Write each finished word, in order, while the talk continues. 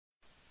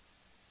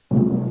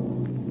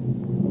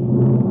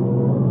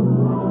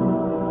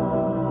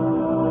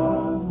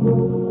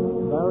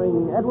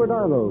Edward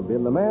Arnold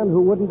in The Man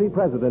Who Wouldn't Be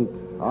President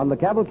on the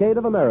Cavalcade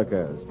of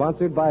America,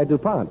 sponsored by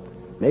DuPont,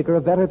 maker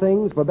of better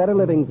things for better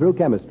living through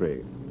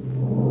chemistry.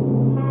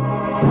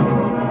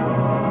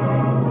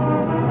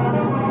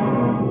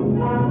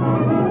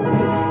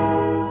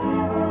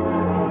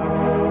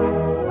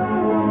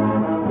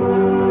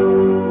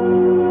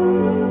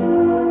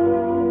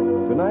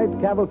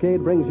 Tonight,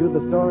 Cavalcade brings you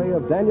the story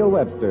of Daniel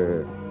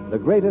Webster, the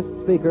greatest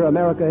speaker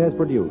America has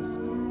produced,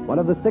 one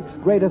of the 6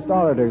 greatest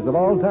orators of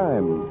all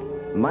time,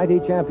 mighty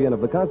champion of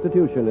the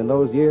Constitution in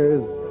those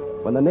years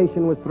when the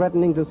nation was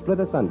threatening to split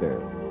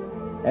asunder.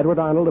 Edward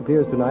Arnold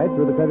appears tonight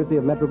through the courtesy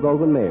of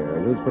Metro-Goldwyn-Mayer,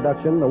 in whose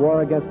production, The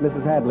War Against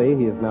Mrs. Hadley,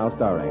 he is now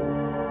starring.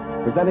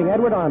 Presenting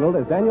Edward Arnold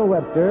as Daniel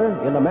Webster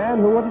in The Man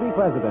Who Wouldn't Be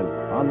President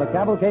on the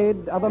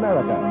Cavalcade of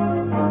America.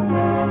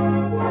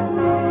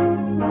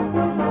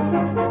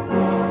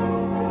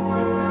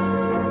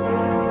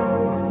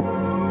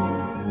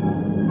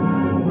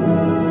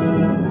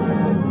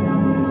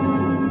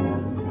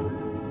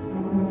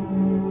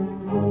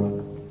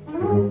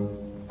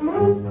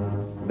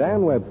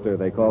 Dan Webster,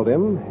 they called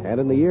him, and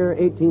in the year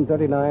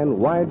 1839,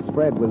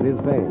 widespread was his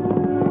fame.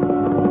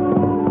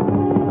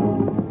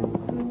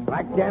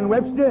 Black Dan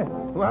Webster?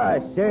 Why,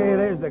 say,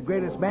 there's the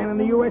greatest man in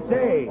the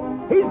USA.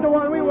 He's the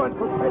one we want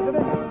for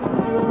president.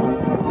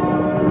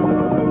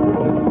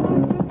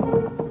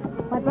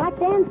 Why, Black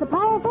Dan's so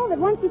powerful that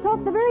once he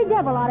talked the very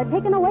devil out of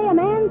taking away a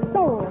man's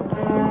soul.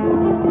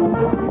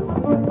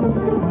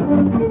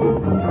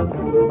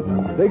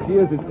 6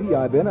 years at sea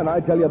I've been, and I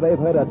tell you they've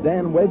had a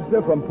Dan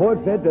Webster from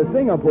Port Said to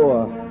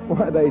Singapore.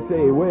 Why, they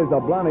say he wears the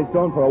Blarney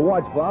Stone for a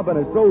watch fob and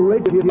is so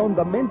rich he owned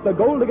the mint the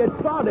gold to get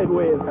started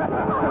with.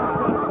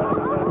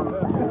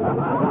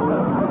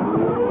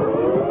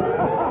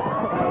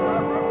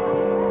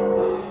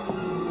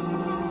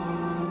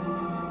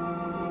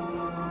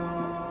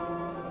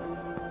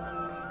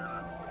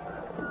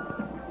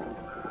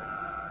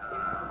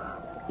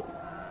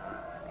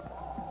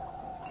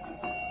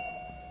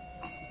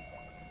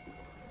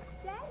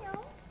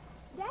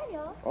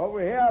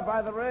 Over here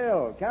by the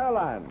rail.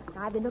 Caroline.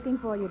 I've been looking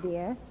for you,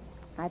 dear.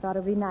 I thought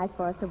it would be nice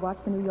for us to watch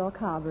the New York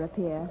harbor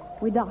appear.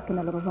 We dock in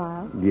a little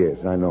while. Yes,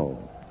 I know.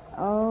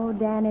 Oh,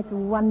 Dan, it's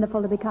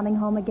wonderful to be coming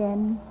home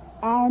again.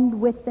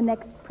 And with the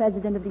next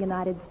president of the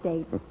United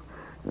States.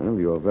 Well,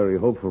 you're very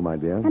hopeful, my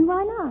dear. And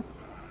why not?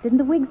 Didn't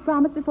the Whigs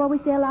promise before we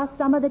sailed last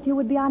summer that you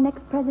would be our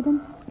next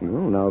president?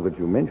 Well, now that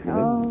you mention it.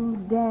 Oh,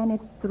 Dan,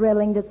 it's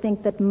thrilling to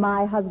think that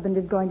my husband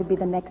is going to be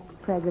the next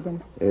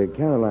president.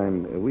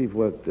 Caroline, we've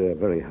worked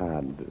very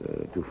hard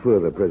to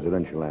further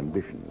presidential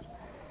ambitions.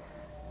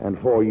 And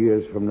 4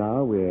 years from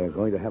now, we're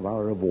going to have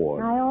our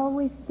reward. I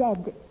always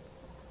said...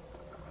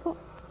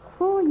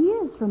 4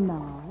 years from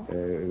now?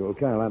 Well,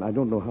 Caroline, I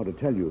don't know how to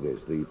tell you this.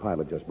 The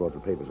pilot just brought the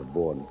papers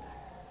aboard.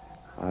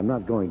 I'm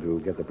not going to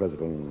get the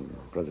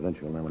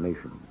presidential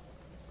nomination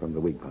from the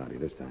Whig Party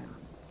this time.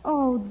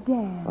 Oh,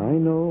 Dan. I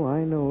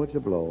know, it's a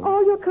blow.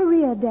 All your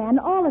career, Dan,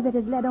 all of it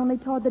has led only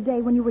toward the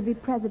day when you would be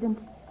president.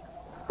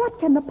 What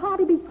can the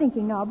party be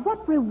thinking of?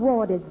 What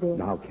reward is this?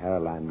 Now,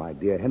 Caroline, my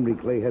dear, Henry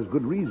Clay has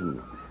good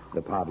reason.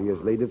 The party has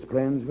laid its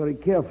plans very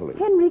carefully.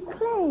 Henry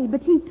Clay,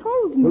 but he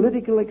told you...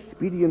 Political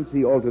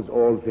expediency alters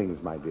all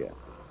things, my dear.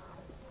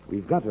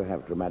 We've got to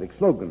have dramatic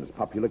slogans,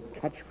 popular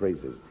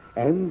catchphrases,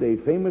 and a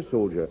famous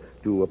soldier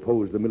to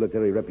oppose the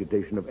military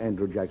reputation of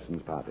Andrew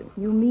Jackson's party.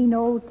 You mean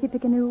old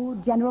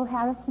Tippecanoe, General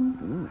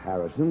Harrison?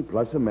 Harrison,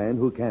 plus a man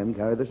who can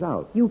carry this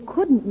out. You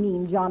couldn't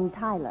mean John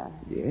Tyler.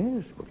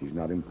 Yes, but he's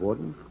not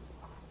important.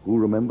 Who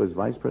remembers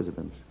vice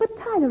presidents? But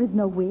Tyler is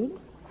no Whig.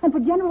 And for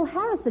General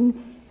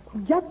Harrison,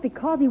 just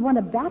because he won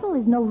a battle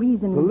is no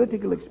reason...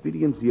 Political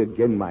expediency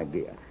again, my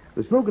dear.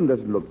 The slogan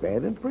doesn't look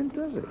bad in print,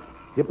 does it?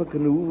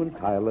 Tippecanoe and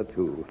Tyler,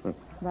 too.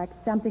 Like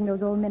something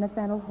those old men of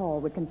Faneuil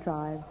Hall would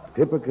contrive.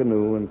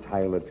 Tippecanoe and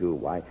Tyler, too.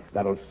 Why,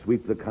 that'll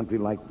sweep the country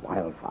like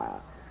wildfire.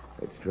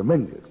 It's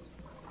tremendous.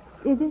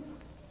 Is it?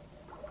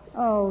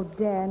 Oh,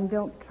 Dan,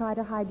 don't try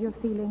to hide your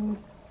feelings.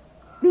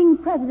 Being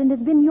president has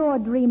been your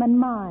dream and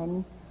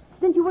mine.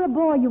 Since you were a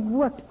boy, you've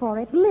worked for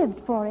it,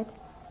 lived for it.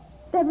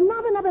 There's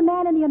not another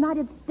man in the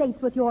United States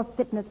with your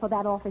fitness for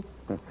that office.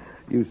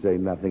 You say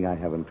nothing I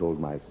haven't told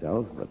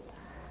myself, but...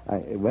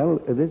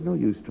 there's no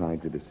use trying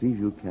to deceive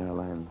you,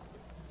 Caroline.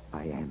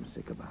 I am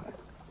sick about it.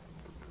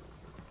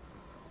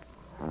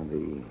 On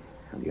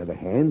the other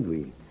hand,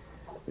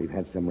 we've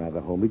had some rather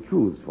homely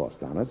truths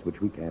forced on us,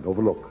 which we can't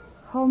overlook.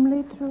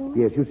 Homely truth?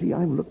 Yes, you see,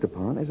 I'm looked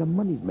upon as a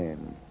moneyed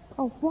man.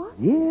 Oh, what?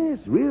 Yes,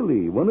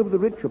 really. One of the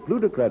rich, a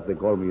plutocrat, they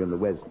call me in the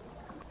West.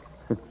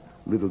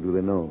 Little do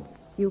they know.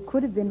 You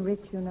could have been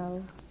rich, you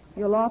know.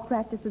 Your law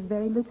practice was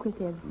very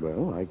lucrative.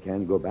 Well, I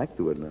can go back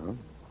to it now.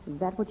 Is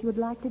that what you would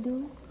like to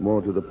do?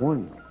 More to the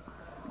point.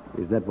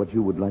 Is that what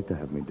you would like to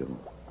have me do?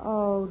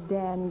 Oh,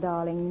 Dan,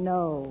 darling,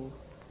 no.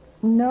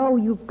 No,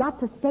 you've got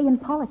to stay in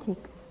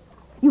politics.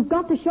 You've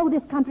got to show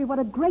this country what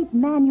a great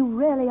man you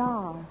really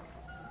are.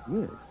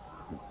 Yes.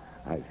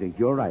 I think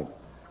you're right.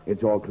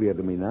 It's all clear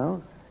to me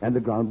now, and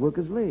the groundwork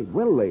is laid,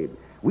 well laid.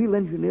 We'll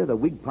engineer the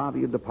Whig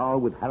Party into power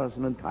with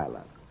Harrison and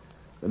Tyler.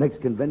 The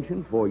next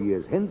convention, 4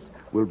 years hence,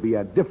 will be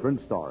a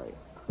different story.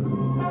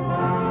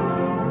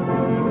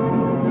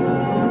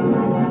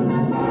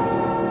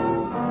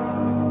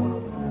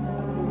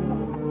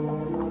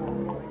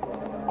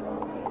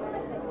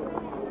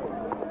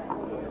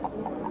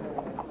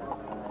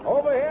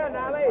 Over here,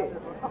 Nally.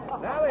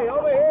 Nally,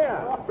 over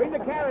here. Bring the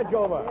carriage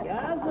over.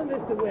 Yes, sir,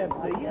 Mr.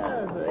 Webster.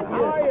 Yes, sir.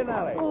 How are you,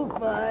 Nally? Oh,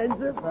 fine,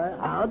 sir. Fine.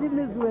 Howdy,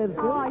 Miss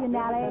Webster. How are you,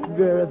 Nellie?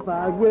 Very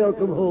fine.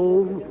 Welcome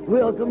home.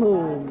 Welcome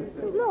home.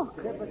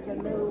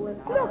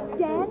 Look,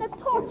 Dan, a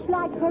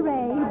torchlight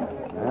parade.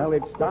 Well,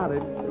 it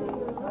started.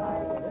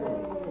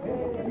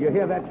 You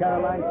hear that,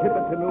 Caroline?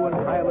 Tippecanoe and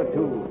Pilot,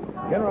 too.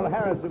 General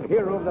Harrison,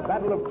 hero of the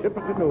Battle of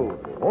Tippecanoe.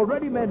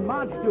 Already men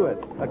march to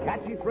it. A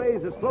catchy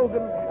phrase, a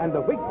slogan, and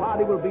the Whig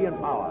Party will be in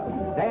power.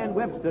 Dan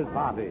Webster's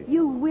party.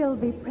 You will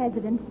be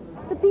president.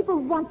 The people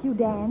want you,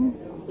 Dan.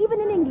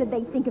 Even in England,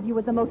 they think of you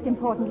as the most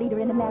important leader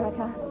in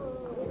America.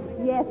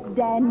 Yes,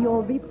 Dan,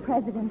 you'll be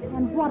president.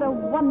 And what a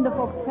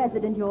wonderful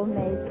president you'll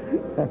make.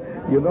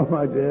 You know,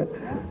 my dear,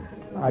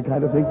 I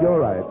kind of think you're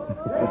right.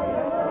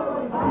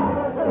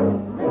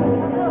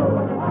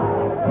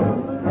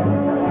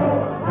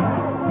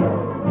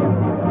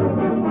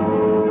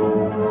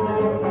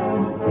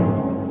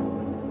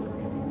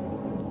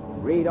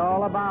 Read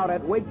all about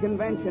it. Whig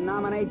Convention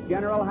nominates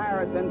General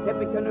Harrison,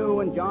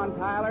 Tippecanoe, and John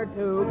Tyler,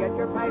 too. Get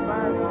your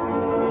paper.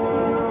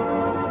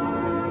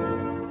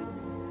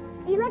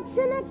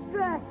 Election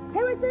extra.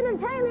 Harrison and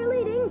Tyler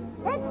leading.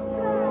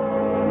 Extra.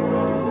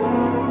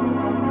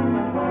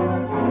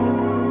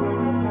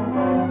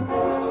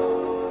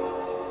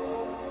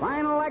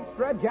 Final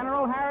extra.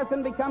 General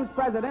Harrison becomes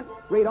president.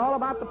 Read all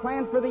about the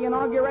plans for the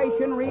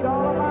inauguration. Read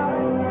all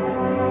about it.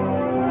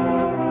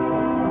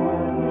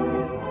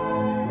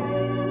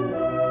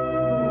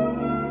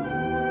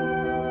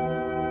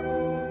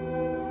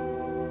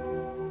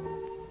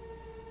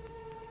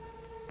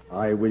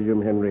 I,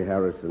 William Henry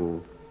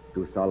Harrison,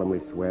 do solemnly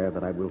swear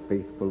that I will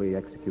faithfully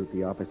execute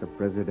the office of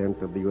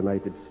President of the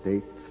United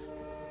States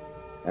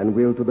and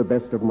will, to the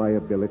best of my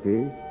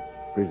ability,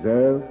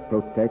 preserve,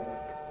 protect,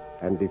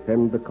 and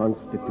defend the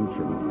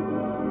Constitution.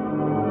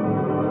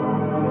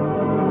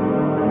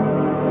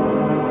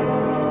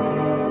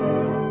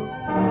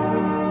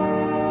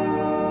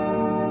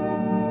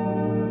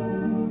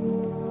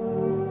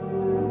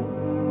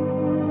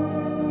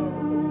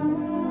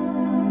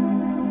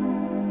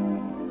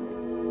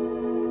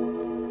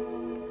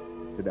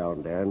 Sit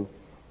down, Dan.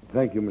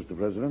 Thank you, Mr.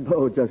 President.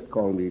 Oh, just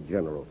call me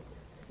General.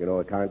 You know,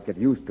 I can't get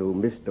used to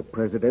Mr.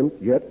 President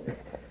yet.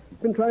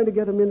 Been trying to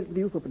get a minute with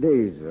you for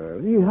days.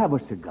 You have a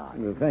cigar.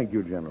 Thank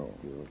you, General.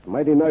 It's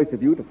mighty nice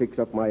of you to fix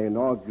up my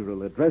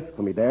inaugural address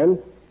for me, Dan.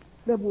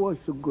 Never was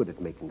so good at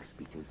making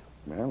speeches.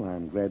 Well,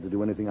 I'm glad to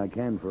do anything I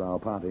can for our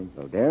party.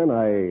 Well, Dan,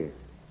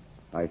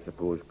 I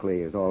suppose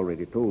Clay has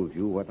already told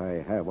you what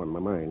I have on my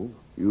mind.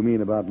 You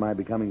mean about my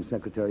becoming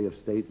Secretary of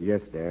State?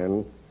 Yes,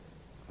 Dan.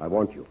 I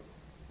want you.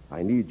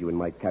 I need you in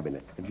my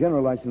cabinet.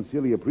 General, I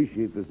sincerely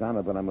appreciate this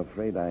honor, but I'm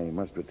afraid I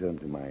must return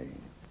to my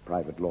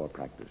private law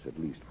practice, at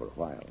least for a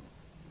while.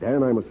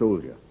 Dan, I'm a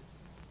soldier.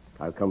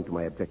 I'll come to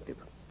my objective.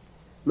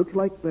 Looks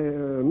like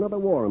there's another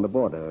war on the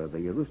border.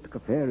 The Aroostook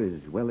affair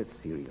is, well, it's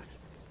serious.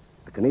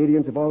 The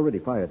Canadians have already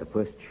fired the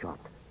first shot.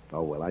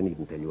 Oh, well, I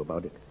needn't tell you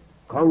about it.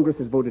 Congress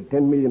has voted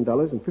 $10 million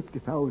and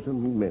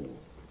 50,000 men.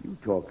 You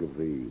talk of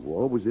the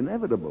war was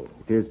inevitable.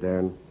 It is,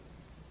 Dan.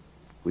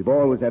 We've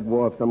always had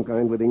war of some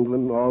kind with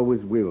England,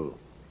 always will.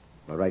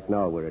 But right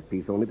now we're at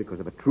peace only because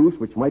of a truce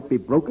which might be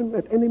broken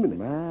at any minute.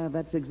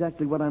 That's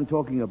exactly what I'm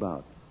talking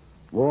about.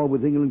 War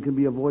with England can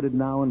be avoided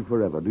now and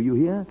forever. Do you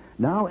hear?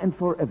 Now and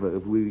forever,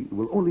 if we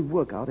will only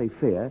work out a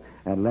fair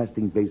and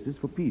lasting basis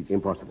for peace.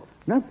 Impossible.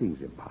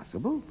 Nothing's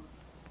impossible.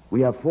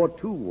 We have fought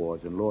 2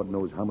 wars and Lord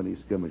knows how many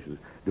skirmishes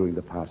during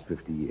the past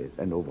 50 years.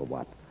 And over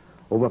what?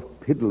 Over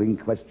piddling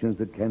questions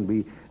that can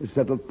be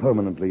settled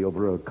permanently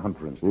over a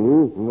conference.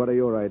 What are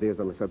your ideas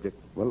on the subject?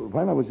 Well,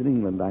 while I was in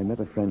England, I met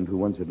a friend who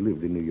once had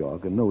lived in New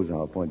York and knows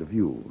our point of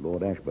view,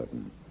 Lord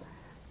Ashburton.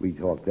 We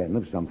talked then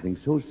of something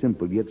so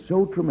simple yet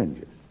so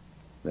tremendous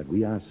that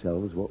we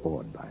ourselves were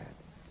awed by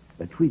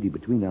it. A treaty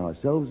between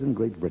ourselves and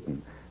Great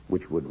Britain,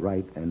 which would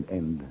write an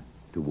end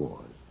to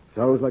wars.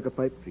 Sounds like a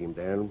pipe dream,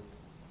 Dan.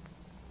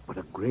 But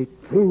a great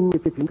thing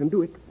if you can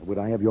do it. Would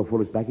I have your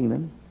fullest backing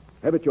then?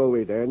 Have it your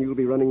way, Dan. You'll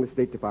be running the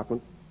State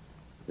Department.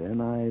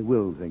 Then I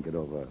will think it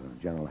over,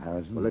 General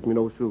Harrison. Well, let me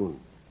know soon.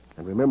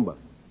 And remember,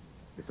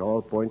 this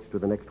all points to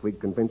the next Whig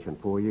convention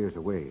 4 years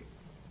away.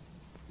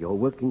 You're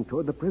working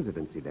toward the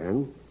presidency,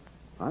 Dan.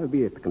 I'll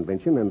be at the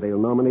convention, and they'll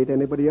nominate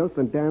anybody else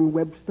than Dan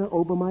Webster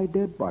over my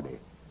dead body.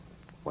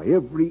 By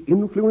every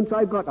influence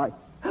I've got,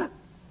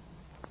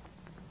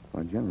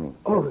 Why, General.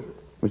 Oh,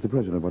 Mr.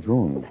 President, what's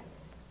wrong?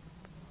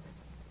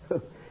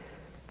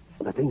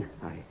 nothing.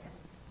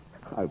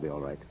 I'll be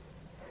all right.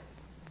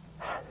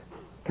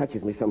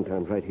 Catches me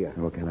sometimes right here.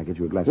 Well, can I get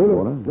you a glass of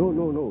water?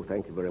 No.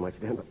 Thank you very much,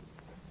 Dan.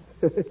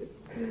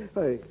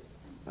 But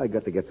I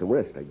got to get some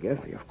rest, I guess.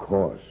 Of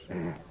course.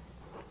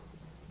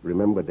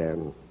 Remember,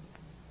 Dan,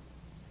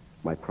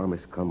 my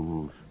promise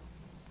comes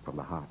from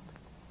the heart.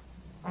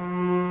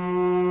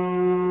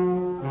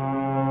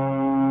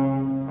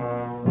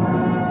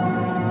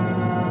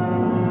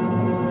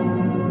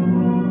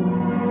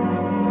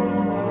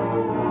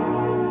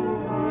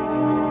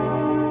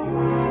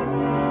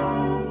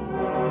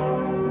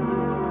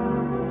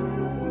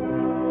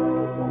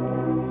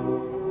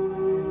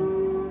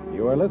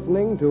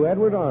 Listening to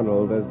Edward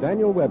Arnold as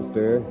Daniel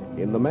Webster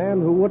in The Man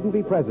Who Wouldn't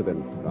Be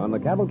President on the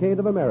Cavalcade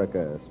of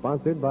America,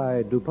 sponsored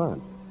by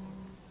DuPont.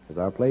 As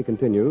our play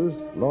continues,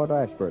 Lord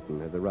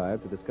Ashburton has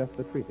arrived to discuss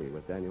the treaty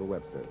with Daniel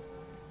Webster.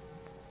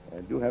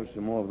 I do have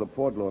some more of the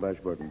port, Lord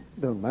Ashburton.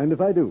 Don't mind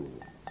if I do.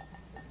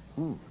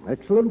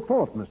 Excellent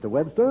port, Mr.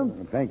 Webster.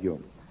 Thank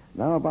you.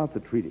 Now about the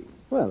treaty.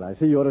 Well, I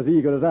see you're as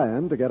eager as I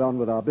am to get on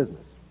with our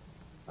business.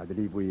 I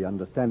believe we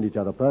understand each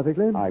other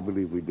perfectly. I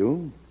believe we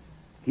do.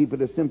 Keep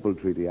it a simple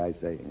treaty, I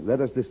say. Let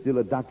us distill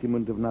a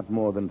document of not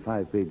more than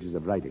 5 pages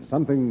of writing.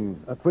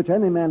 Something at which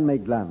any man may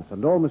glance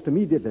and almost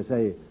immediately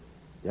say,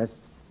 yes,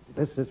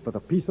 this is for the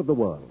peace of the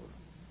world.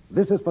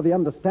 This is for the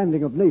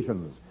understanding of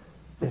nations.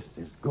 This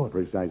is good.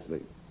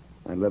 Precisely.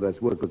 And let us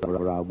work with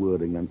our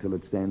wording until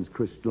it stands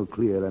crystal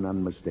clear and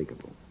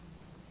unmistakable.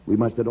 We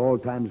must at all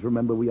times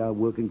remember we are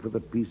working for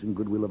the peace and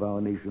goodwill of our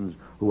nations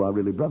who are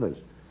really brothers.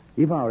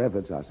 If our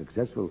efforts are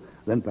successful,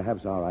 then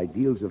perhaps our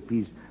ideals of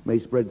peace may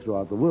spread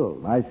throughout the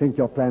world. I think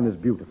your plan is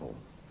beautiful,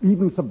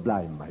 even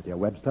sublime, my dear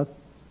Webster.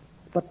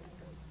 But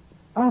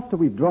after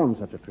we've drawn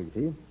such a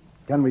treaty,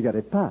 can we get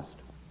it passed?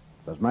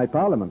 There's my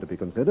Parliament to be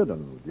considered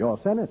and your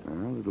Senate.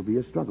 Well, it'll be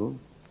a struggle,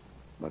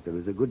 but there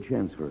is a good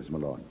chance for us, my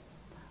lord.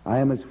 I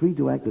am as free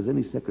to act as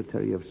any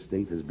Secretary of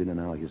State has been in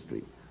our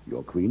history.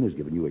 Your Queen has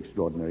given you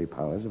extraordinary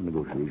powers of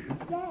negotiation.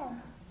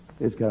 Dan.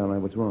 Yes,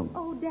 Caroline, what's wrong?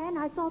 Oh, Dan,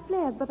 I saw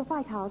flares by the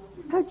White House.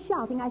 Heard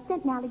shouting. I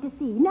sent Nally to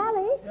see.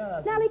 Nally?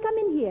 Yes. Nally, come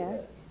in here.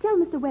 Tell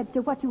Mr.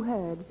 Webster what you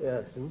heard.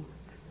 Yes.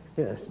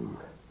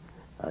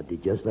 I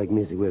did just like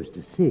Mr.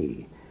 Webster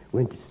say.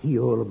 Went to see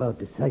all about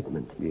the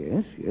excitement.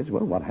 Yes.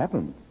 Well, what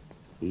happened?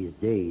 He's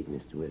dead,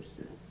 Mr.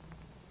 Webster.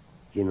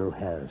 General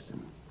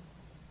Harrison.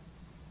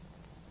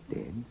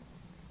 Dead?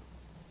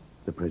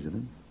 The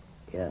president?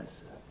 Yes,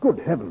 sir. Good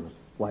heavens.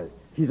 Why,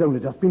 he's only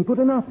just been put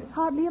in office.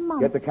 Hardly a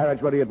month. Get the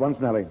carriage ready at once,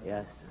 Nellie.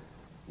 Yes, sir.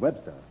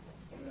 Webster,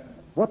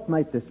 what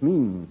might this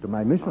mean to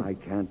my mission? I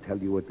can't tell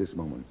you at this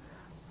moment.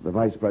 The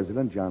vice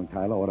president, John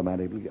Tyler,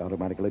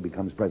 automatically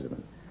becomes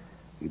president.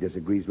 He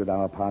disagrees with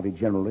our party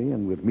generally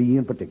and with me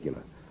in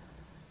particular.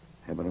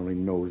 Heaven only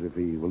knows if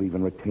he will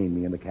even retain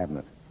me in the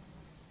cabinet.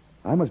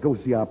 I must go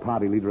see our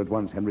party leader at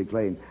once, Henry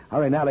Clay.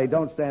 Hurry, Nellie,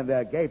 don't stand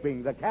there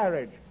gaping. The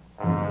carriage.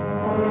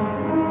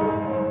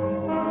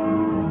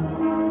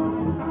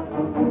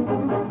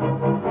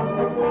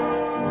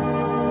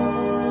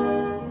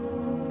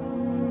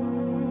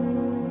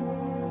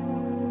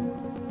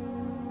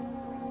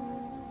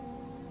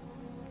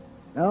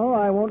 No,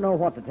 I won't know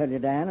what to tell you,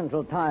 Dan,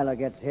 until Tyler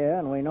gets here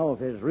and we know if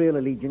his real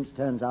allegiance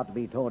turns out to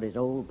be toward his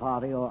old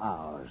party or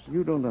ours.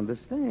 You don't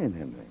understand,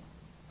 Henry.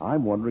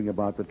 I'm wondering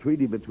about the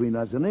treaty between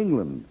us and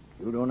England.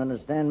 You don't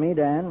understand me,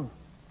 Dan.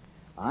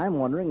 I'm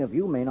wondering if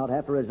you may not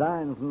have to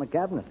resign from the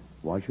cabinet.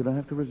 Why should I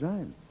have to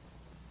resign?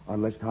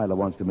 Unless Tyler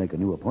wants to make a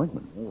new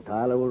appointment. Oh,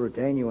 Tyler will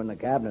retain you in the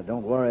cabinet.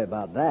 Don't worry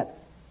about that.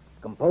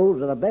 It's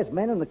composed of the best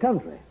men in the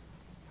country.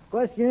 The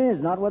question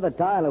is not whether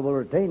Tyler will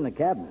retain the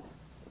cabinet,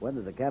 but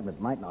whether the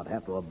cabinet might not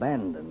have to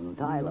abandon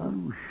Tyler.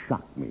 You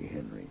shock me,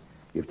 Henry.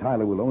 If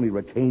Tyler will only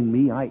retain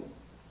me, Why,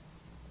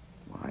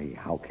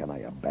 how can I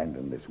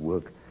abandon this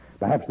work?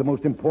 Perhaps the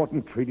most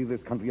important treaty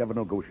this country ever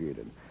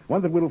negotiated.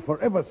 One that will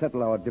forever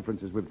settle our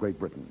differences with Great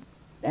Britain.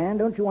 Dan,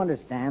 don't you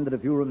understand that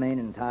if you remain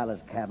in Tyler's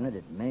cabinet,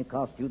 it may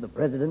cost you the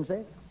presidency?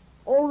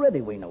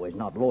 Already we know he's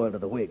not loyal to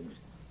the Whigs.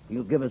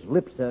 He'll give us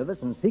lip service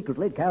and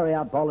secretly carry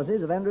out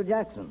policies of Andrew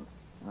Jackson.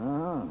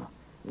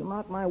 You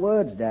mark my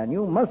words, Dan.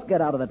 You must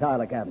get out of the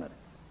Tyler cabinet.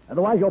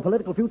 Otherwise, your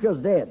political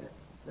future's dead.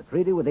 The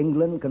treaty with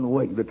England can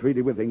wait. The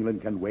treaty with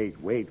England can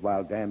wait. Wait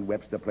while Dan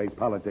Webster plays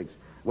politics.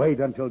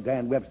 Wait until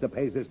Dan Webster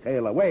pays his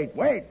tailor. Wait.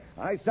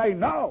 I say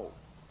no.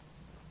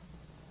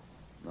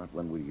 Not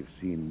when we've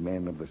seen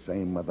men of the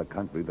same mother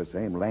country, the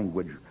same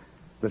language,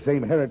 the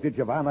same heritage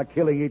of honor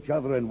killing each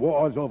other in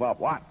wars over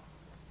what?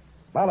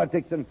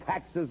 Politics and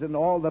taxes and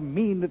all the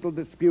mean little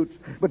disputes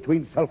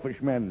between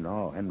selfish men.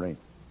 No, Henry.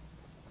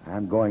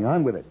 I'm going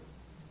on with it.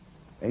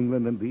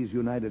 England and these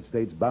United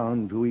States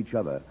bound to each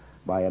other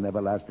by an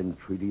everlasting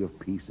treaty of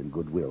peace and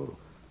goodwill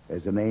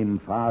is a name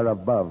far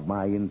above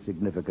my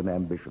insignificant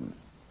ambition.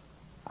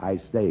 I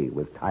stay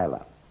with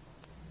Tyler.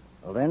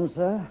 Well then,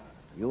 sir,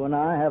 you and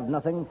I have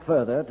nothing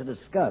further to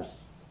discuss.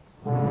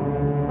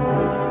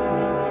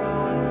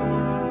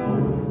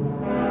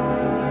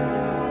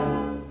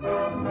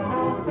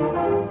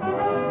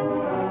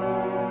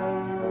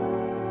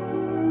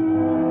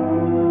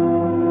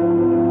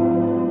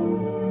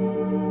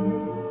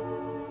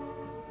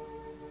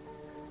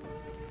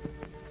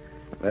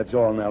 That's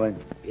all, Nellie.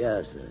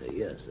 Yes, sir.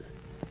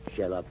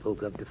 Shall I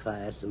poke up the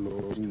fire some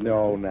more?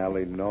 No,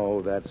 Nellie,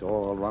 no. That's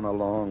all. Run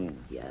along.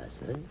 Yes,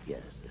 sir.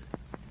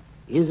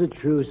 Is it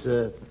true,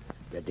 sir,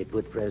 that they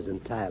put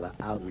President Tyler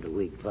out in the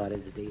Whig party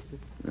today, sir?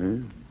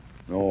 Hmm?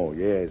 Oh,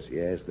 yes.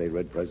 They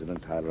read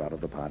President Tyler out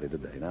of the party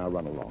today. Now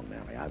run along,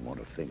 Nellie. I want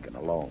to think and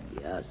alone.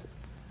 Yes, sir.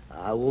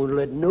 I won't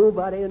let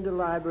nobody in the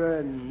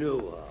library know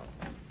how.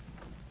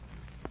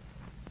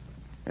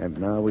 And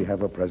now we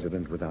have a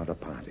president without a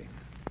party.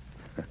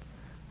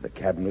 The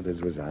cabinet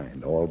has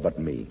resigned, all but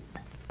me.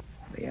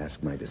 They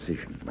ask my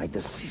decision. My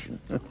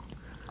decision.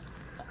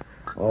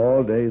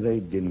 All day they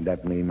dinned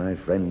at me, my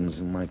friends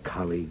and my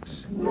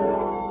colleagues.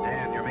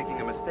 Dan, you're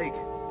making a mistake.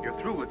 You're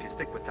through if you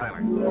stick with Tyler.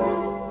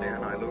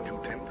 Dan, I loan you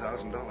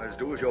 $10,000.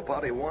 Do as your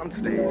party wants,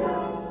 Dave.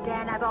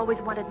 Dan, I've always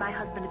wanted my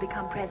husband to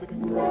become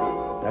president.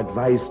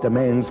 Advice,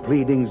 demands,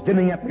 pleadings,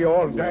 dinning at me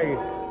all day.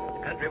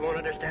 The country won't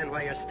understand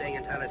why you're staying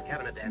in Tyler's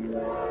cabinet, Dan.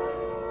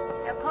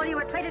 Paul, you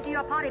were traitor to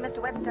your party,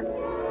 Mr. Webster.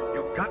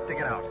 You've got to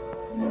get out.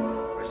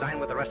 Resign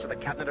with the rest of the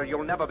cabinet or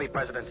you'll never be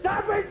president.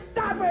 Stop it!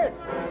 Stop it!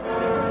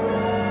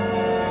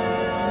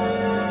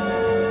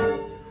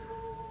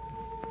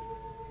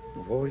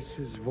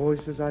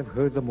 Voices, I've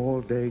heard them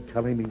all day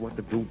telling me what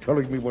to do,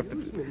 telling me what to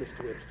do. Excuse me,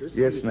 Mr. Webster.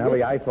 Yes,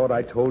 Nellie, I thought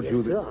I told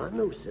you that... Sir, I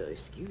know, sir.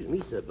 Excuse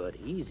me, sir, but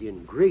he's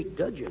in great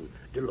dudgeon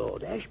to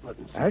Lord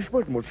Ashburton, sir.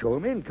 Ashburton will show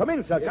him in. Come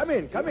in, sir. Yes.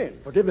 Come in.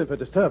 Forgive me for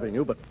disturbing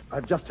you, but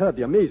I've just heard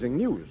the amazing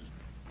news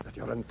that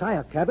your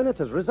entire cabinet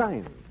has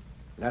resigned.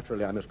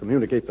 Naturally, I must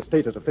communicate the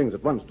status of things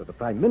at once to the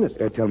Prime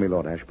Minister. Tell me,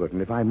 Lord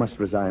Ashburton, if I must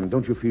resign,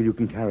 don't you feel you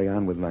can carry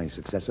on with my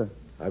successor?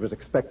 I was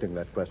expecting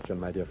that question,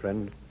 my dear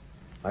friend.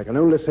 I can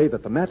only say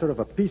that the matter of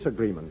a peace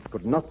agreement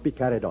could not be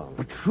carried on.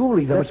 But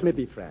surely there Let me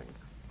be frank.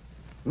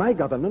 My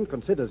government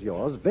considers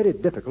yours very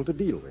difficult to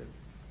deal with.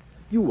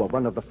 You are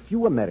one of the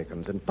few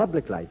Americans in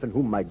public life in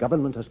whom my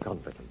government has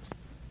confidence.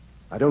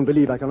 I don't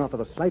believe I can offer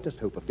the slightest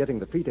hope of getting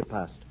the treaty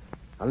passed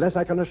unless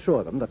I can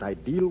assure them that I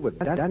deal with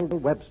Daniel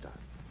Webster.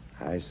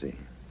 I see.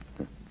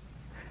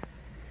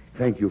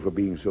 Thank you for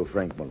being so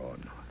frank, my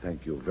lord.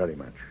 Thank you very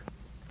much.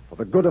 For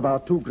the good of our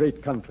two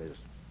great countries,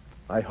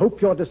 I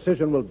hope your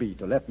decision will be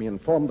to let me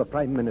inform the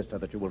Prime Minister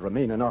that you will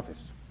remain in office.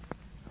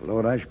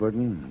 Lord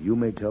Ashburton, you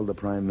may tell the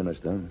Prime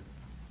Minister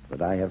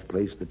that I have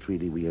placed the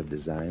treaty we have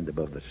designed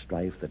above the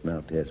strife that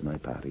now tears my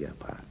party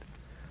apart.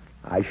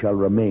 I shall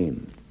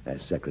remain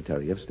as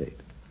Secretary of State.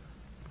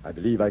 I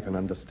believe I can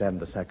understand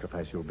the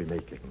sacrifice you'll be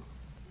making.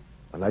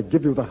 And I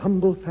give you the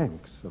humble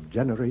thanks of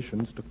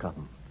generations to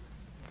come.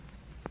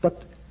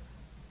 But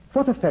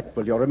what effect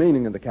will your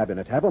remaining in the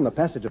cabinet have on the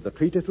passage of the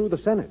treaty through the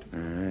Senate?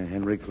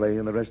 Henry Clay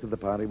and the rest of the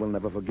party will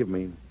never forgive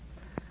me.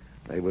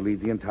 They will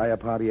lead the entire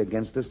party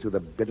against us to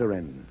the bitter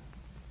end.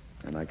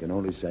 And I can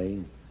only say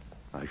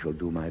I shall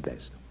do my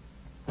best.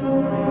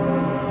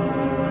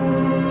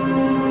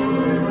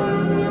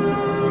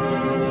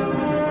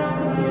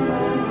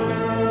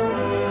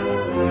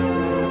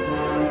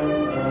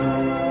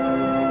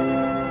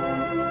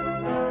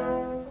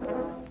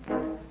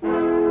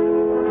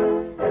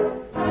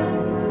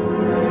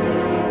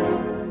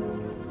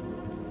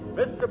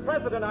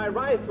 I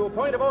rise to a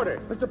point of order.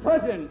 Mr.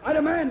 President, I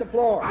demand the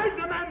floor. I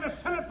demand the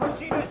Senate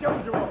proceed as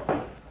usual.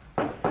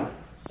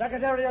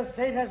 Secretary of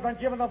State has been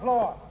given the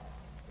floor.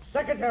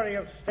 Secretary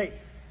of State.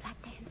 Black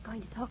Dan's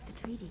going to talk the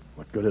treaty.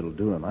 What good it'll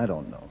do him, I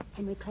don't know.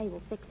 Henry Clay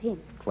will fix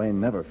him. Clay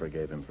never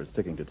forgave him for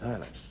sticking to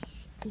Tyler.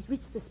 He's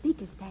reached the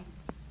speaker's stand.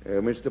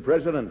 Mr.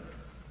 President,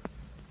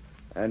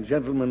 and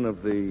gentlemen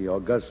of the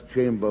august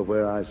chamber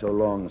where I so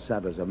long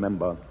sat as a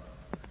member,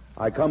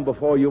 I come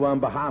before you on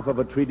behalf of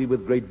a treaty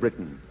with Great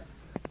Britain,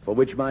 for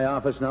which my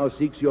office now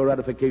seeks your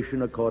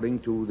ratification according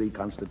to the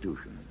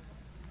Constitution.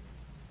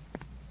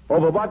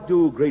 Over what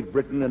do Great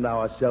Britain and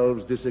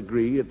ourselves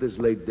disagree at this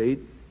late date?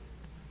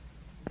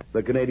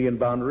 The Canadian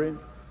boundary,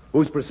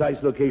 whose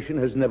precise location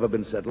has never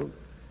been settled.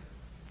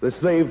 The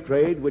slave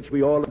trade, which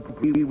we all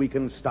agree we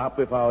can stop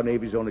if our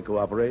navies only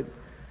cooperate.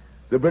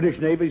 The British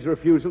Navy's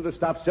refusal to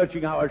stop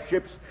searching our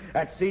ships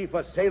at sea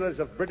for sailors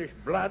of British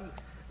blood,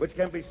 which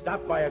can be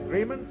stopped by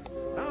agreement.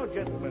 Now,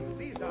 gentlemen,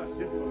 these are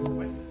simple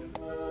questions.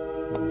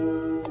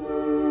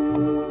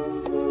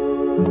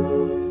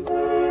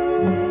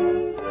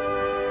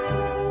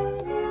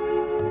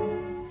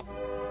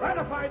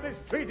 Ratify this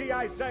treaty,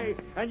 I say,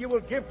 and you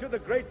will give to the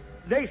great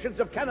nations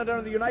of Canada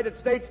and the United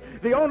States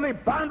the only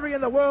boundary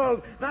in the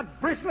world not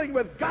bristling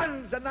with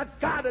guns and not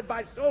guarded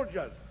by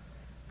soldiers.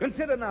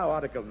 Consider now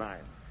Article 9,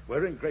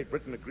 wherein Great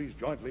Britain agrees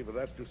jointly with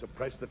us to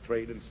suppress the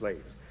trade in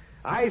slaves.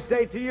 I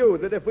say to you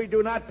that if we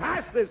do not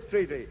pass this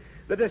treaty,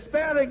 the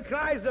despairing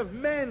cries of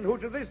men who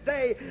to this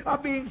day are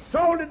being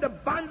sold into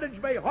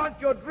bondage may haunt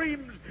your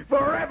dreams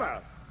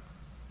forever.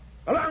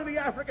 Along the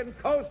African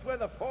coast where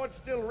the forge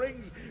still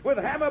rings with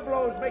hammer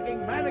blows making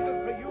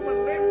manacles for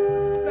human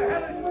limbs, the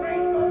hellish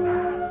train goes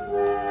on.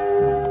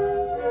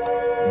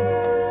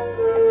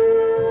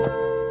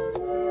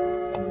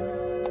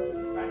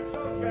 And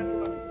so,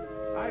 gentlemen,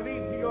 I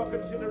leave to your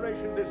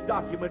consideration this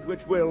document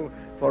which will,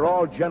 for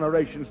all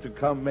generations to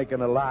come, make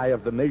an ally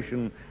of the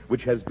nation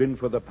which has been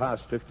for the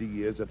past 50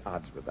 years at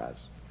odds with us.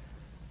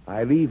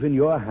 I leave in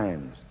your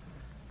hands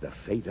the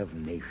fate of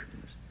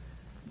nations,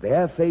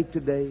 their fate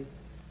today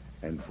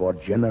and for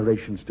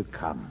generations to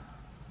come.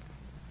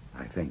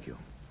 I thank you.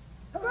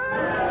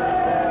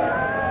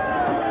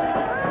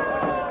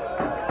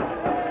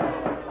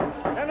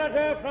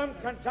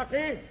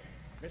 Kentucky,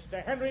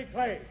 Mr. Henry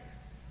Clay.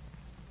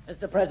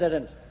 Mr.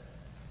 President,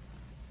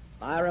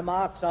 my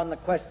remarks on the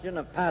question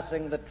of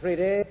passing the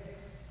treaty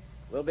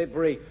will be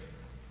brief.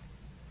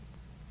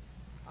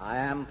 I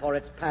am for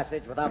its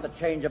passage without the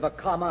change of a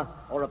comma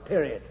or a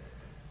period.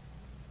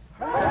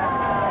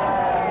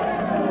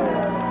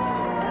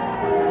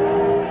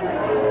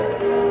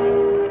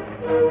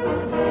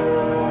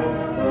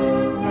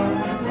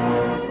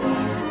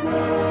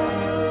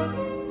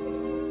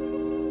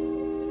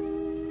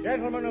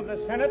 Gentlemen of the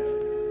Senate,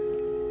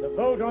 the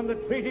vote on the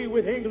treaty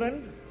with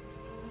England,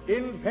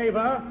 in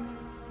favor,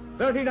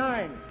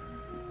 39.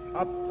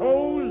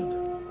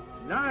 Opposed,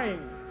 9.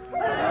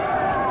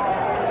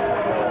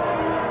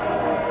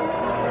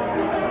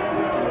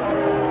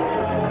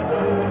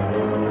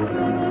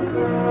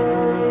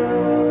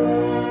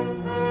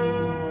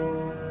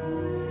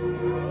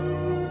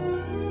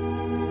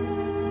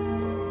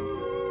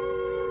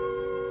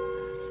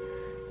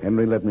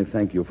 Henry, let me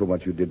thank you for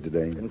what you did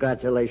today.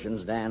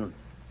 Congratulations, Dan.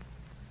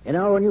 You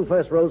know, when you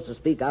first rose to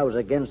speak, I was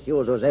against you,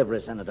 as was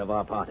every senator of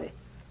our party.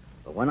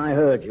 But when I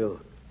heard you,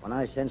 when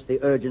I sensed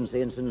the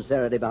urgency and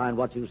sincerity behind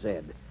what you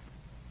said,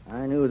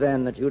 I knew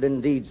then that you'd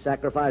indeed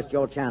sacrificed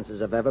your chances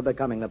of ever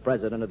becoming the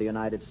President of the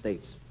United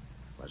States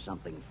for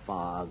something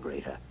far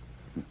greater.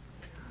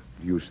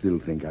 You still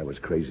think I was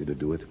crazy to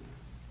do it?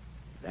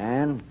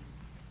 Dan,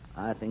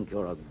 I think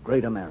you're a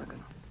great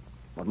American.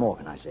 What more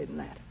can I say than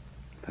that?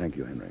 Thank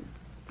you, Henry.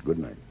 Good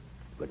night.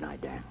 Good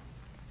night, Dan.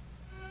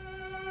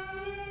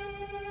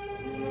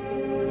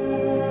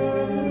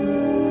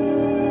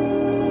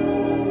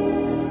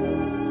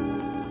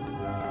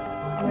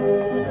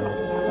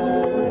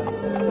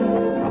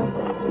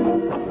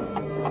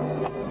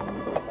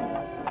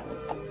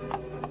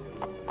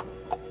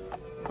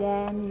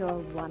 Dan, you're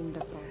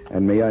wonderful.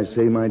 And may I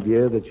say, my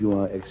dear, that you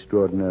are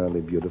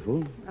extraordinarily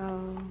beautiful?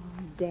 Oh,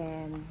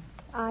 Dan,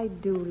 I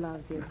do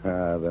love you.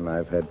 Then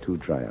I've had 2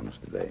 triumphs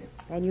today.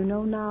 And you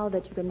know now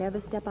that you can never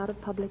step out of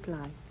public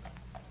life.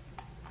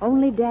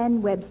 Only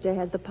Dan Webster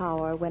has the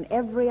power, when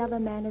every other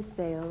man has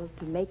failed,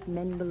 to make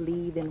men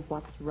believe in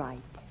what's right.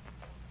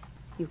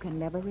 You can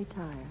never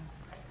retire.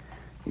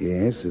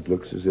 Yes, it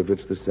looks as if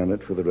it's the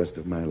Senate for the rest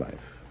of my life.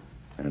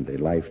 And a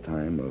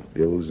lifetime of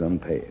bills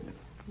unpaid.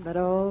 But,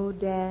 oh,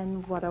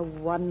 Dan, what a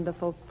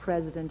wonderful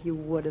president you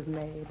would have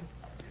made.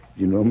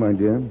 You know, my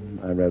dear,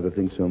 I rather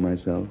think so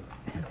myself.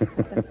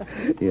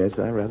 Yes,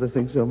 I rather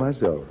think so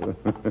myself.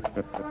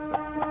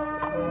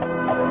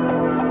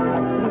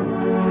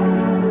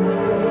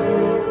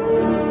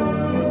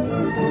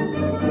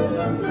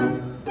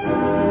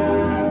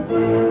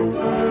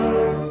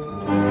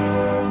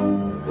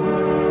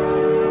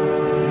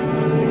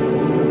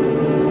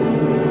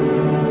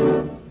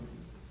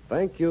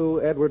 Thank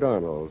you, Edward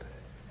Arnold.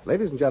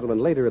 Ladies and gentlemen,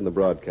 later in the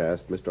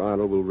broadcast, Mr.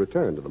 Arnold will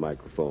return to the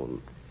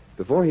microphone.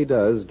 Before he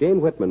does,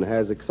 Gain Whitman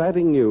has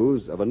exciting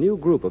news of a new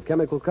group of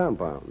chemical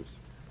compounds.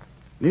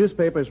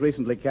 Newspapers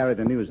recently carried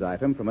a news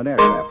item from an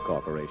aircraft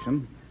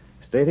corporation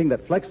stating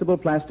that flexible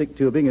plastic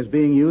tubing is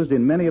being used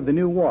in many of the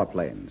new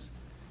warplanes.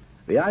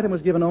 The item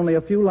was given only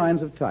a few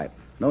lines of type,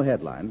 no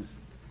headlines.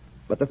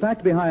 But the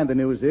fact behind the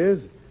news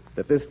is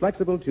that this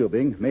flexible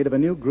tubing, made of a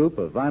new group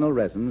of vinyl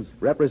resins,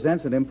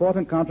 represents an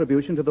important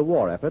contribution to the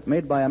war effort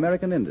made by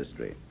American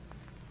industry.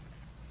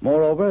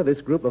 Moreover,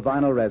 this group of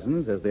vinyl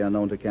resins, as they are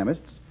known to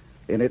chemists,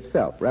 in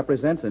itself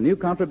represents a new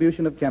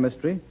contribution of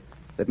chemistry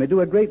that may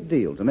do a great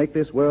deal to make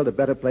this world a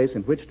better place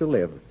in which to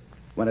live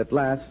when at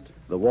last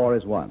the war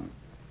is won.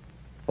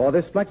 For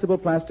this flexible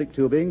plastic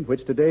tubing,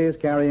 which today is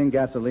carrying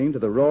gasoline to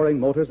the roaring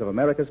motors of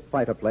America's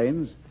fighter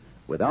planes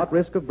without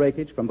risk of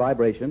breakage from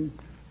vibration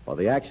or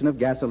the action of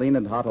gasoline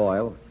and hot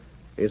oil,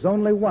 is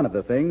only one of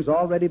the things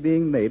already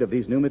being made of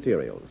these new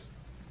materials.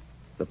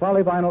 The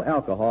polyvinyl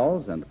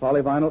alcohols and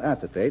polyvinyl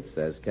acetates,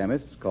 as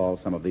chemists call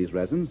some of these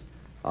resins,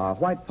 are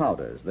white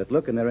powders that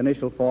look in their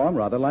initial form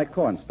rather like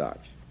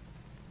cornstarch.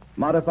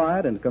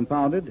 Modified and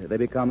compounded, they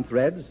become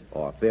threads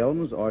or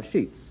films or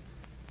sheets,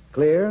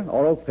 clear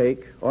or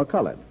opaque or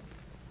colored.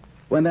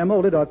 When they're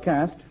molded or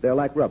cast, they're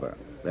like rubber.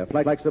 They're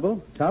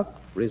flexible, tough,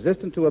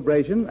 resistant to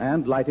abrasion,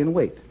 and light in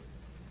weight.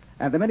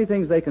 And the many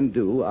things they can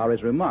do are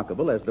as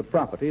remarkable as the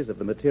properties of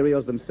the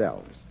materials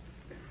themselves.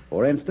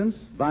 For instance,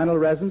 vinyl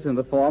resins in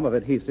the form of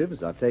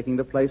adhesives are taking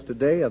the place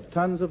today of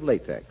tons of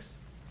latex,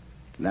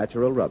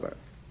 natural rubber.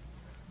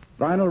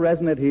 Vinyl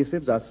resin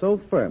adhesives are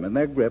so firm in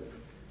their grip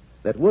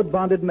that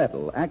wood-bonded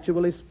metal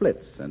actually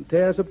splits and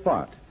tears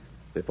apart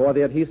before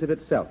the adhesive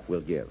itself will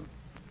give.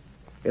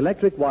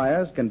 Electric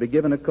wires can be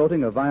given a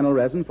coating of vinyl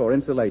resin for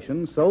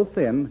insulation so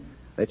thin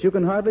that you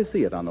can hardly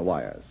see it on the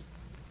wires.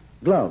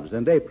 Gloves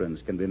and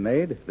aprons can be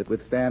made that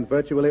withstand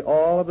virtually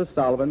all of the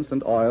solvents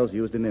and oils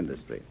used in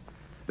industry.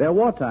 Their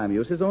wartime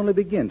uses only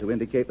begin to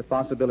indicate the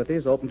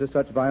possibilities open to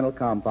such vinyl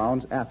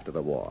compounds after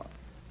the war.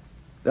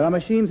 There are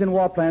machines in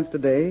war plants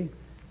today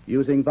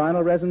using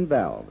vinyl resin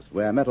valves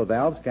where metal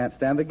valves can't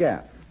stand the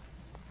gap.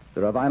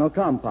 There are vinyl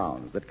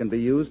compounds that can be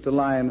used to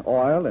line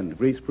oil and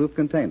grease-proof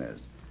containers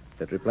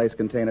that replace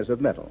containers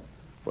of metal.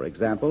 For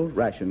example,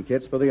 ration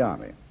kits for the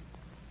Army.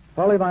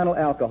 Polyvinyl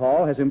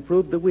alcohol has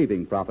improved the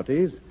weaving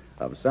properties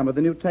of some of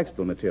the new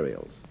textile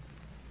materials.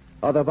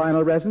 Other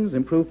vinyl resins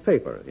improve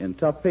paper in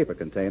tough paper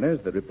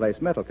containers that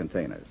replace metal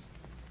containers.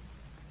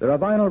 There are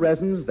vinyl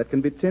resins that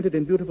can be tinted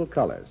in beautiful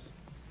colors.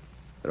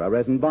 There are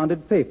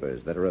resin-bonded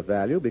papers that are of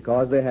value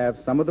because they have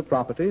some of the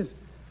properties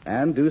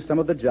and do some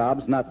of the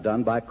jobs not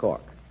done by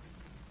cork.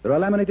 There are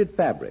laminated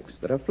fabrics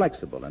that are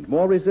flexible and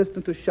more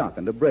resistant to shock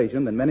and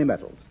abrasion than many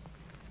metals.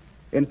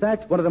 In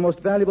fact, one of the most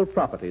valuable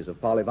properties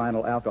of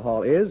polyvinyl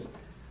alcohol is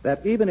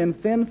that even in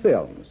thin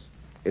films,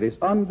 it is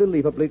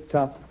unbelievably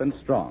tough and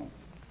strong.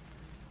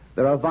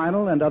 There are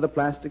vinyl and other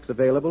plastics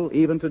available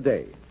even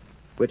today,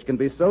 which can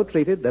be so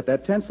treated that their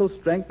tensile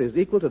strength is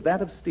equal to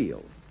that of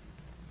steel.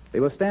 They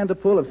will stand a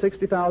pull of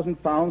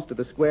 60,000 pounds to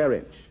the square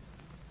inch.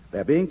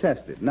 They're being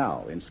tested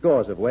now in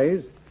scores of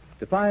ways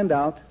to find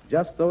out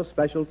just those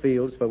special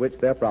fields for which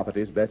their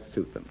properties best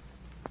suit them.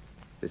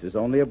 This is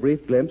only a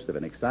brief glimpse of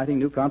an exciting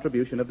new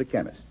contribution of the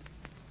chemist.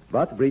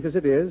 But, brief as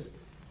it is,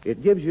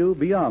 it gives you,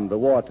 beyond the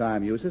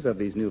wartime uses of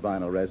these new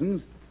vinyl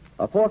resins,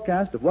 a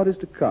forecast of what is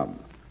to come,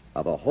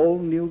 of a whole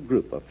new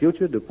group of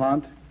future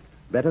DuPont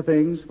better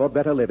things for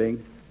better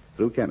living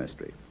through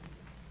chemistry.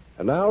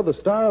 And now, the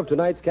star of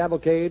tonight's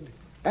cavalcade,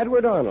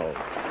 Edward Arnold.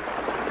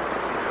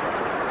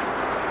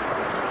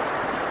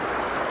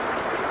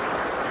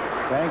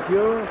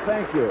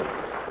 Thank you.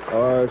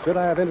 Or should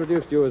I have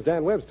introduced you as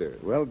Dan Webster?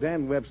 Well,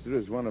 Dan Webster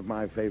is one of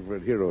my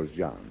favorite heroes,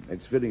 John.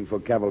 It's fitting for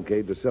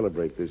Cavalcade to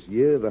celebrate this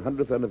year the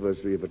 100th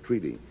anniversary of a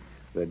treaty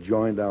that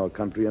joined our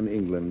country and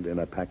England in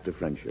a pact of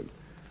friendship.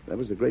 That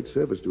was a great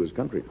service to his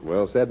country.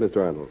 Well said,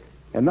 Mr. Arnold.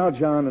 And now,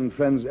 John and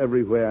friends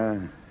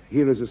everywhere,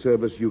 here is a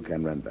service you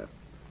can render.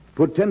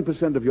 Put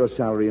 10% of your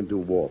salary into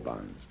war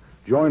bonds.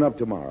 Join up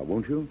tomorrow,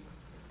 won't you?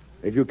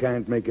 If you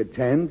can't make it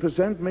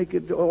 10%, make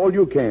it all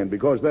you can,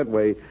 because that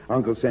way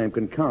Uncle Sam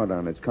can count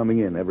on it's coming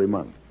in every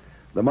month.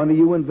 The money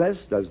you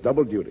invest does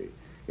double duty.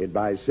 It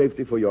buys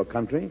safety for your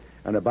country,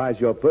 and it buys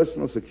your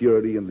personal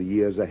security in the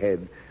years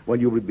ahead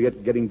when you will be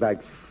getting back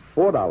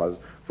 $4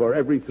 for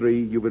every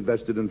 $3 you've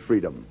invested in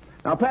freedom.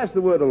 Now pass the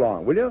word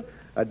along, will you?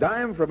 A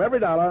dime from every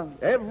dollar,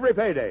 every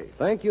payday.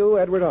 Thank you,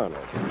 Edward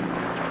Arnold.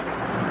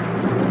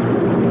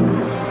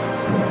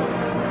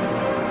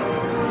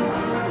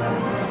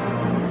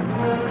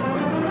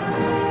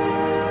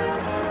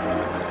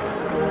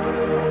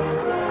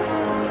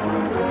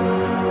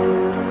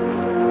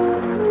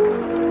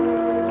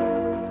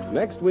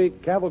 Next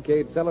week,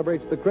 Cavalcade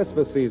celebrates the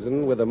Christmas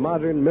season with a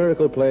modern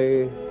miracle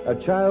play, A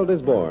Child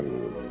is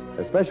Born,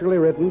 especially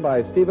written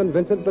by Stephen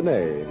Vincent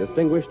Benet,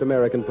 distinguished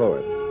American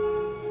poet.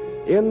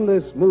 In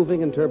this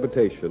moving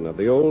interpretation of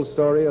the old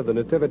story of the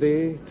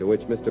Nativity, to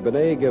which Mr.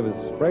 Benet gives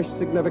fresh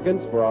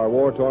significance for our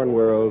war-torn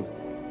world,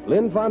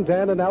 Lynn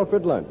Fontanne and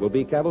Alfred Lunt will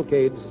be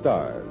Cavalcade's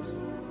stars.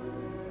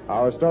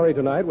 Our story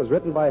tonight was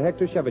written by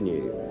Hector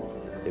Chevigny.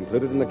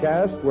 Included in the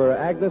cast were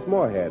Agnes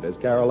Moorehead as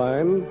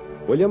Caroline,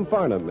 William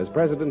Farnham as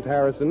President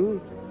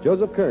Harrison,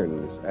 Joseph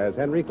Kearns as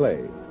Henry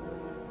Clay.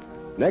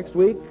 Next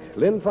week,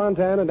 Lynn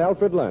Fontanne and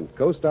Alfred Lunt,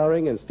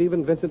 co-starring in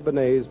Stephen Vincent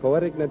Benet's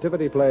poetic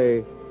nativity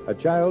play, A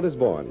Child is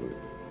Born.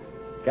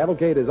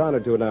 Cavalcade is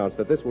honored to announce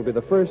that this will be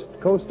the first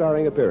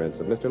co-starring appearance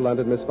of Mr. Lunt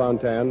and Miss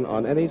Fontanne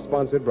on any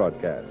sponsored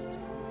broadcast.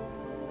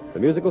 The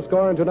musical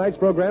score in tonight's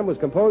program was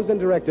composed and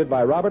directed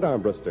by Robert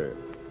Armbruster.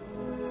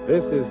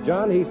 This is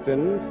John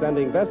Heaston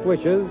sending best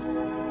wishes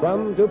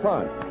from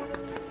DuPont.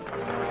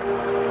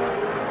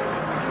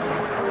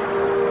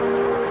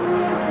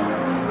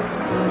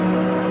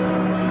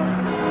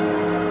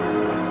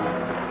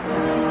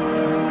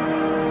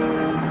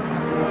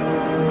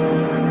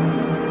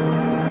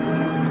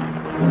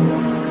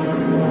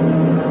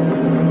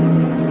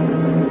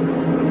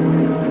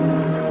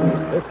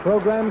 This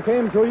program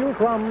came to you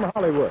from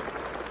Hollywood.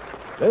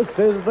 This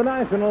is the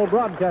National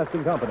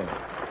Broadcasting Company.